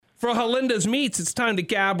For Halinda's Meats, it's time to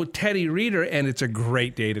gab with Teddy Reeder, and it's a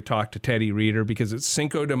great day to talk to Teddy Reeder because it's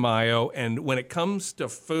Cinco de Mayo, and when it comes to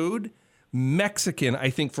food, Mexican,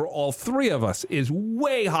 I think for all three of us, is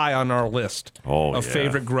way high on our list of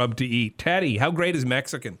favorite grub to eat. Teddy, how great is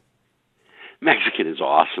Mexican? Mexican is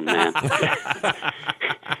awesome, man.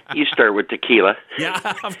 You start with tequila.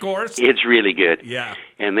 Yeah, of course. It's really good. Yeah.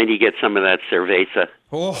 And then you get some of that cerveza.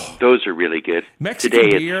 Oh. Those are really good. Mexican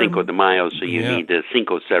Today beer. it's Cinco de Mayo, so you need the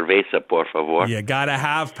Cinco Cerveza, por favor. You gotta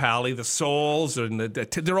have, Pally. The soles, and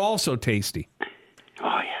they're all so tasty.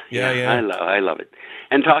 Oh, Yeah. I love it.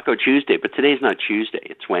 And Taco Tuesday, but today's not Tuesday,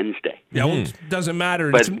 it's Wednesday. Yeah, well, it doesn't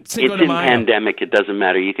matter. But it's Cinco it's de in Mayo. pandemic, it doesn't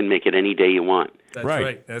matter. You can make it any day you want. That's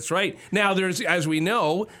right. That's right. Now, there's, as we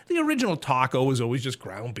know, the original taco was always just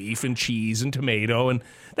ground beef and cheese and tomato, and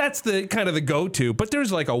that's the kind of the go-to. But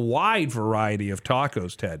there's like a wide variety of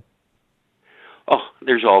tacos, Ted. Oh,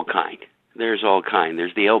 there's all kind. There's all kind.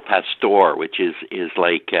 There's the El Pastor, which is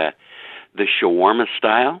like the shawarma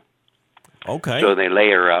style. Okay. So they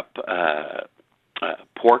layer up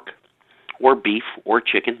pork or beef or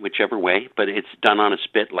chicken, whichever way, but it's done on a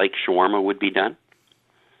spit like shawarma would be done.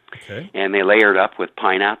 Okay. And they layer it up with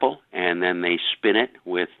pineapple, and then they spin it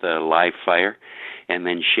with live fire, and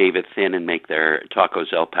then shave it thin and make their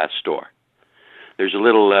tacos El Pastor. There's a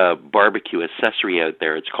little barbecue accessory out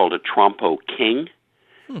there. It's called a Trompo King,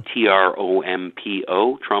 Trompo,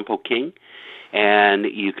 Trompo King. And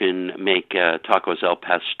you can make tacos El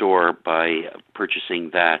Pastor by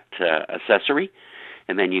purchasing that accessory,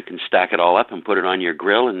 and then you can stack it all up and put it on your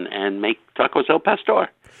grill and make tacos El Pastor.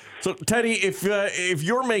 So, Teddy, if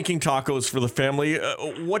you're making tacos for the family,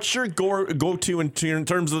 what's your go-to in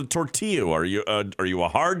terms of the tortilla? Are you a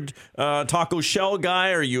hard taco shell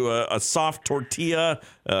guy? Are you a soft tortilla,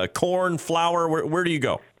 corn, flour? Where do you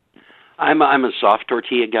go? I'm a soft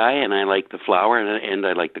tortilla guy, and I like the flour, and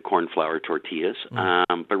I like the corn flour tortillas.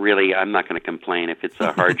 But really, I'm not going to complain if it's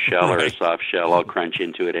a hard shell or a soft shell. I'll crunch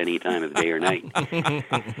into it any time of the day or night.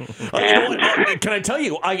 Can I tell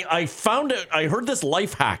you, I heard this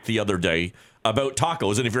life hack the other day about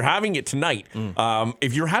tacos, and if you're having it tonight,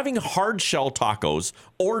 if you're having hard shell tacos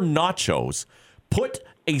or nachos, put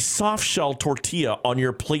a soft shell tortilla on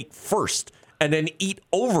your plate first, and then eat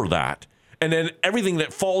over that. And then everything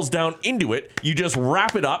that falls down into it, you just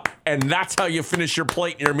wrap it up, and that's how you finish your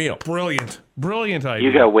plate and your meal. Brilliant idea.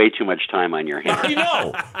 You got way too much time on your hands. I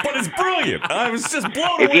know, but it's brilliant. I was just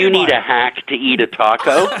blown away. If you need a hack to eat a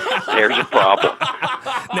taco, there's a problem.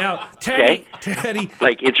 Now, Teddy,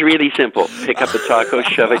 like, it's really simple. Pick up the taco,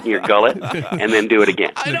 shove it in your gullet, and then do it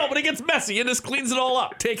again. I know, but it gets messy. It just cleans it all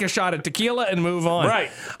up. take a shot at tequila and move on. Right.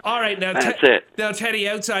 All right. Now, That's it. Now, Teddy,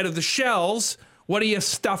 outside of the shells, what are you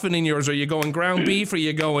stuffing in yours? Are you going ground beef? Are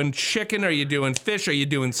you going chicken? Are you doing fish? Are you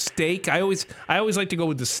doing steak? I always like to go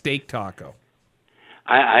with the steak taco.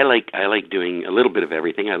 I like doing a little bit of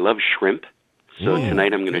everything. I love shrimp. So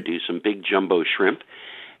tonight I'm going to do some big jumbo shrimp,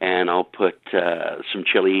 and I'll put some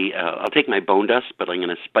chili. I'll take my bone dust, but I'm going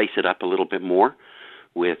to spice it up a little bit more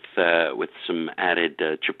with some added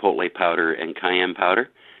chipotle powder and cayenne powder,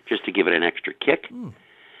 just to give it an extra kick.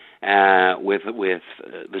 With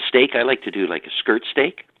the steak, I like to do like a skirt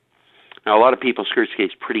steak. Now, a lot of people, skirt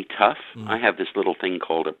steak's pretty tough. I have this little thing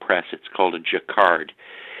called a press. It's called a jacquard,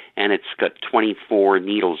 and it's got 24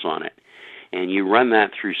 needles on it. And you run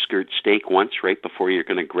that through skirt steak once right before you're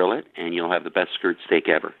going to grill it, and you'll have the best skirt steak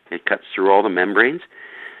ever. It cuts through all the membranes.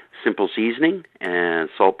 Simple seasoning, and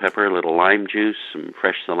salt, pepper, a little lime juice, some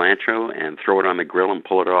fresh cilantro, and throw it on the grill and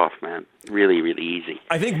pull it off, man. Really, really easy.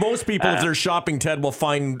 I think most people, if they're shopping, Ted, will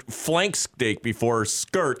find flank steak before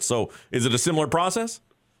skirt. So is it a similar process?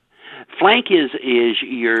 Flank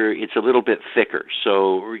it's a little bit thicker.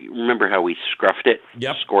 So remember how we scruffed it,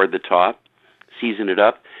 scored the top, seasoned it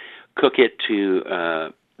up, cook it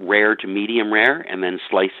to rare to medium rare, and then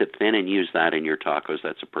slice it thin and use that in your tacos.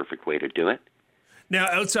 That's a perfect way to do it. Now,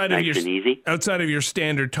 outside of your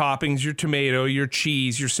standard toppings, your tomato, your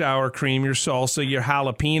cheese, your sour cream, your salsa, your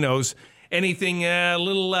jalapenos, anything a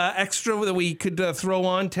little extra that we could throw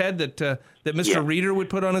on, Ted, that Mr. Reeder would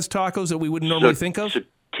put on his tacos that we wouldn't normally think of? So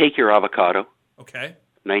take your avocado. Okay.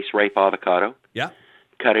 Nice ripe avocado. Yeah.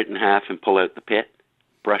 Cut it in half and pull out the pit.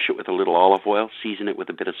 Brush it with a little olive oil. Season it with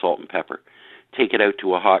a bit of salt and pepper. Take it out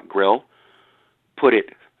to a hot grill. Put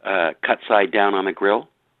it cut side down on the grill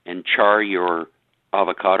and char your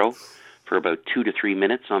avocado for about 2 to 3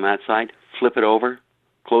 minutes on that side. Flip it over,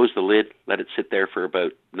 close the lid, let it sit there for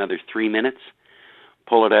about another 3 minutes.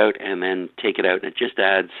 Pull it out and then take it out. And it just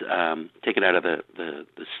adds, take it out of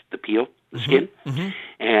the peel, the skin,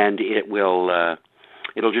 and it will,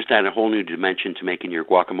 it'll just add a whole new dimension to making your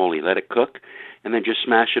guacamole. Let it cook, and then just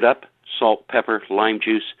smash it up. Salt, pepper, lime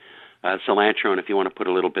juice, cilantro, and if you want to put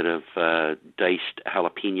a little bit of diced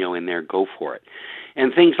jalapeno in there, go for it.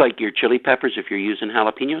 And things like your chili peppers, if you're using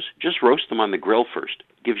jalapenos, just roast them on the grill first.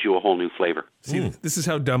 Gives you a whole new flavor. See, this is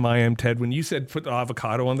how dumb I am, Ted. When you said put the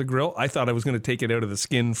avocado on the grill, I thought I was going to take it out of the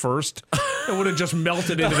skin first. It would have just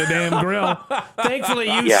melted into the damn grill. Thankfully,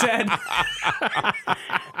 you said...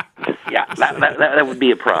 Yeah, that would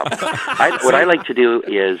be a problem. What I like to do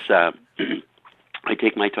is I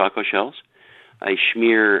take my taco shells, I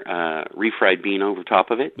smear refried bean over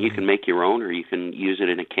top of it. You can make your own, or you can use it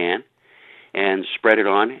in a can, and spread it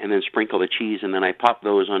on, and then sprinkle the cheese, and then I pop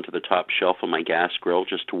those onto the top shelf of my gas grill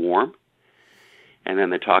just to warm. And then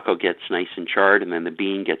the taco gets nice and charred, and then the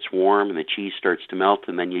bean gets warm, and the cheese starts to melt,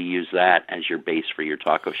 and then you use that as your base for your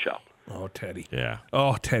taco shell. Oh, Teddy. Yeah.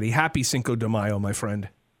 Oh, Teddy. Happy Cinco de Mayo, my friend.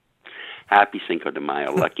 Happy Cinco de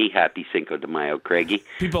Mayo, Lucky. Happy Cinco de Mayo, Craigie.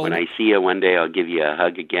 When I see you one day, I'll give you a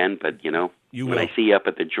hug again. But, when I see you up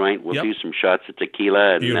at the joint, we'll do some shots of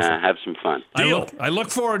tequila and have some fun. I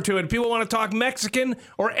look forward to it. If people want to talk Mexican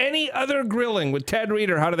or any other grilling with Ted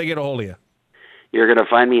Reader, how do they get a hold of you? You're going to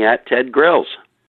find me at Ted Grills.